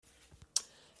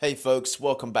Hey folks,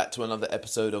 welcome back to another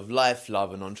episode of Life,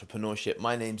 Love and Entrepreneurship.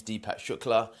 My name's Deepak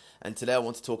Shukla, and today I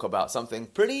want to talk about something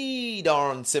pretty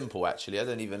darn simple actually. I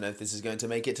don't even know if this is going to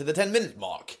make it to the 10-minute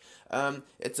mark.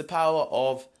 It's the power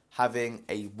of having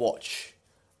a watch,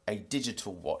 a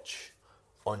digital watch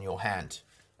on your hand,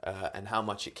 and how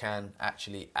much it can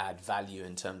actually add value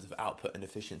in terms of output and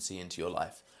efficiency into your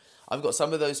life. I've got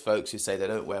some of those folks who say they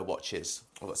don't wear watches.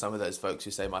 I've got some of those folks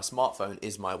who say my smartphone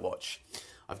is my watch.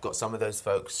 I've got some of those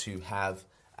folks who have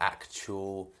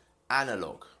actual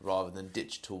analog rather than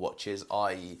digital watches,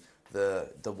 i.e. the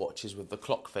watches with the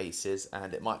clock faces,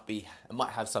 and it might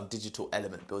have some digital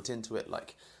element built into it,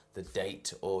 like the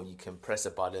date, or you can press a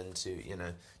button to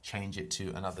change it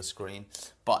to another screen.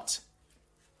 But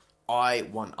I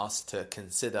want us to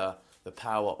consider the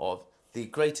power of the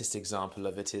greatest example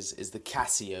of it is the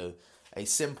Casio, a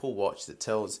simple watch that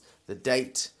tells the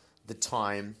date, the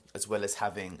time, as well as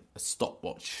having a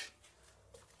stopwatch.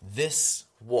 This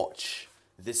watch,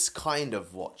 this kind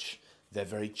of watch, they're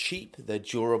very cheap, they're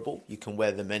durable, you can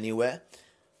wear them anywhere,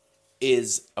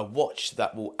 is a watch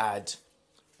that will add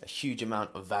a huge amount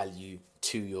of value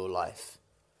to your life.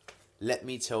 Let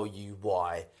me tell you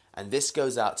why. And this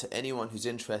goes out to anyone who's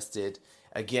interested,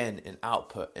 again, in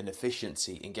output, in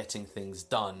efficiency, in getting things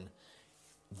done.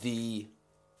 The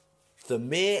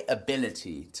mere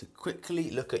ability to quickly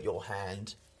look at your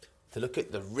hand, to look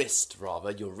at the wrist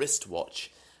rather, your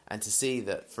wristwatch, and to see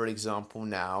that, for example,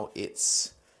 now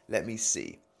it's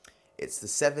the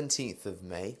 17th of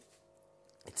May,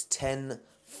 it's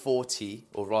 10:40,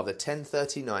 or rather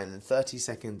 10:39 and 30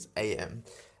 seconds AM,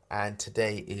 and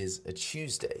today is a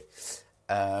Tuesday.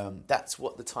 That's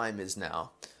what the time is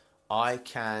now. I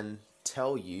can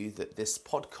tell you that this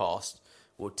podcast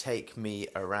will take me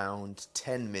around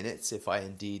 10 minutes if I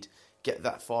indeed get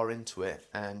that far into it,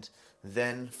 and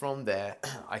then from there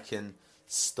I can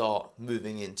start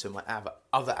moving into my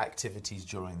other activities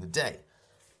during the day.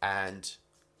 And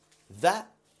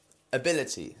that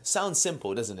ability sounds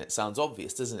simple, doesn't it? Sounds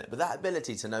obvious, doesn't it? But that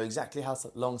ability to know exactly how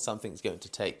long something's going to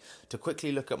take, to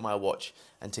quickly look at my watch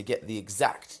and to get the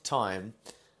exact time,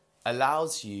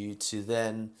 allows you to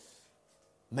then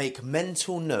make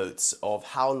mental notes of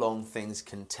how long things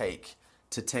can take,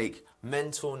 to take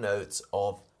mental notes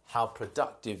of how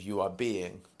productive you are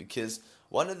being. Because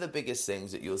one of the biggest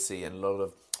things that you'll see in a lot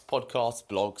of podcasts,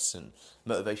 blogs and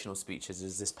motivational speeches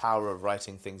is this power of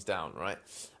writing things down, right?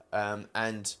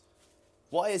 And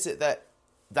why is it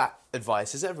that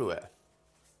advice is everywhere?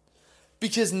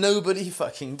 Because nobody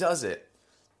fucking does it.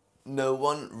 No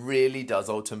one really does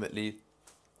ultimately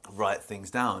write things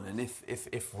down. And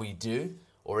if we do,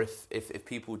 or if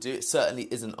people do, it certainly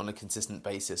isn't on a consistent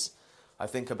basis. I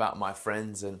think about my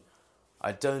friends, and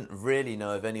I don't really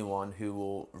know of anyone who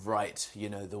will write,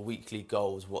 the weekly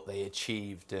goals, what they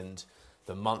achieved, and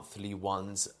the monthly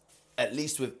ones, at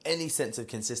least with any sense of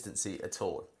consistency at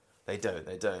all. They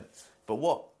don't. But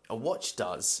what a watch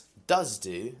does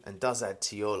do, and does add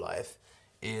to your life,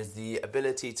 is the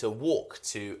ability to walk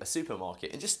to a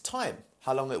supermarket and just time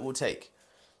how long it will take.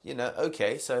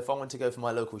 Okay, so if I want to go for my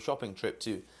local shopping trip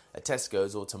to a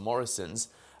Tesco's or to Morrison's,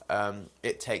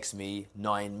 it takes me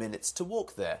 9 minutes to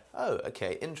walk there. Oh,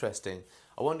 okay, interesting.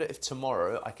 I wonder if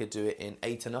tomorrow I could do it in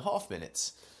 8.5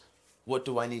 minutes. What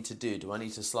do I need to do? Do I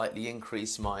need to slightly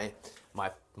increase my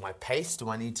pace? Do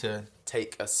I need to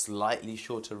take a slightly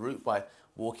shorter route by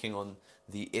walking on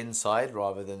the inside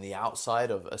rather than the outside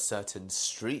of a certain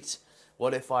street?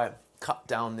 What if I cut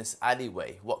down this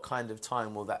alleyway? What kind of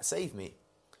time will that save me?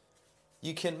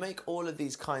 You can make all of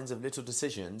these kinds of little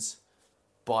decisions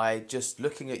by just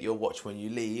looking at your watch when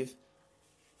you leave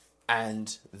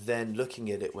and then looking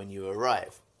at it when you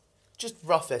arrive. Just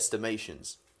rough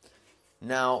estimations.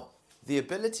 Now, the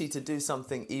ability to do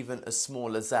something even as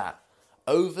small as that,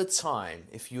 over time,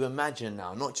 if you imagine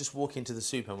now, not just walking to the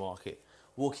supermarket,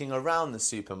 walking around the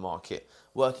supermarket,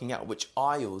 working out which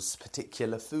aisles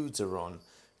particular foods are on,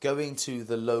 going to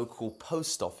the local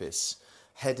post office,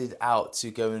 headed out to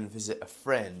go and visit a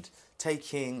friend,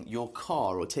 taking your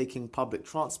car or taking public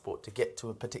transport to get to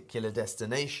a particular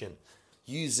destination,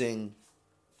 using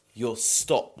your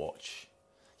stopwatch.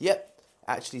 Yep,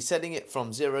 actually setting it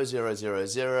from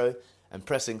 0000 and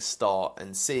pressing start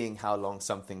and seeing how long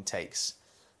something takes.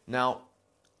 Now,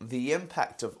 the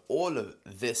impact of all of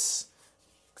this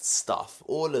stuff,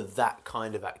 all of that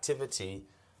kind of activity,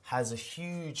 has a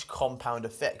huge compound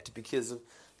effect because of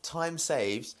time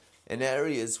saved in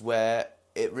areas where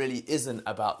it really isn't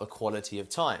about the quality of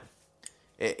time.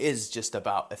 It is just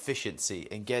about efficiency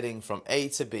and getting from A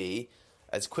to B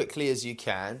as quickly as you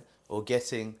can, or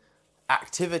getting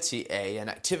activity A and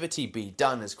activity B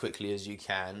done as quickly as you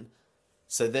can,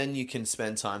 So then you can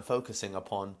spend time focusing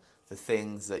upon the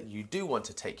things that you do want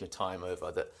to take your time over,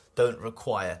 that don't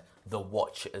require the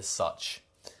watch as such.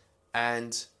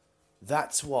 And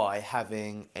that's why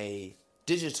having a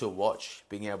digital watch,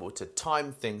 being able to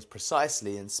time things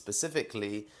precisely and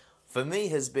specifically, for me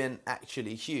has been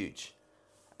actually huge.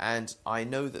 And I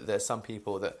know that there's some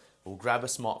people that will grab a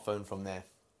smartphone from their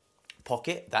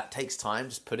pocket. That takes time,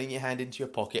 just putting your hand into your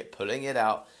pocket, pulling it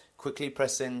out, quickly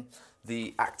pressing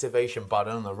the activation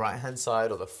button on the right hand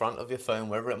side or the front of your phone,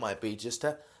 wherever it might be, just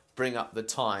to bring up the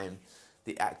time.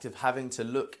 The act of having to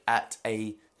look at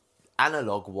a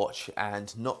analog watch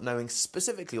and not knowing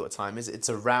specifically what time is,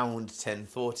 it's around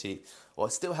 10:40,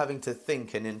 or still having to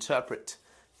think and interpret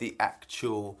the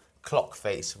actual clock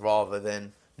face rather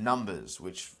than numbers,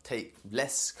 which take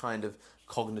less kind of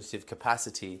cognitive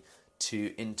capacity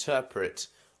to interpret.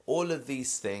 All of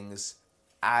these things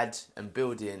add and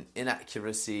build in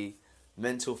inaccuracy,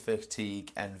 mental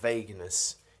fatigue and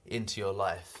vagueness into your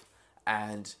life.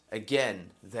 And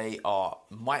again, they are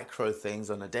micro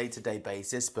things on a day-to-day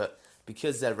basis, but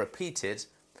because they're repeated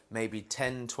maybe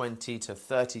 10, 20 to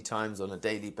 30 times on a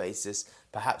daily basis,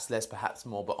 perhaps less, perhaps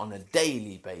more, but on a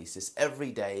daily basis,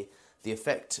 every day, the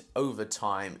effect over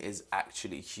time is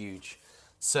actually huge.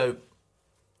 So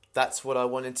that's what I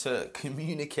wanted to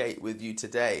communicate with you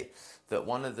today, that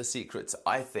one of the secrets,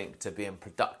 I think, to being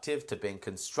productive, to being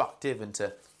constructive, and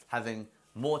to having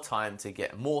more time to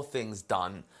get more things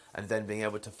done, and then being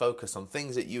able to focus on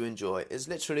things that you enjoy, is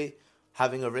literally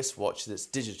having a wristwatch that's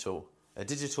digital, a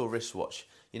digital wristwatch.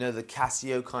 You know, the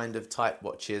Casio kind of type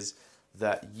watches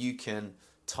that you can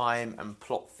time and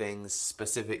plot things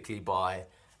specifically by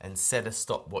and set a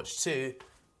stopwatch to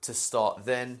start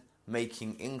then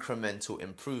making incremental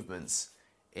improvements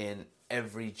in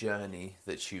every journey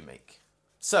that you make.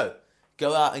 So,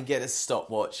 go out and get a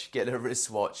stopwatch, get a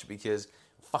wristwatch, because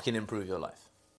fucking improve your life.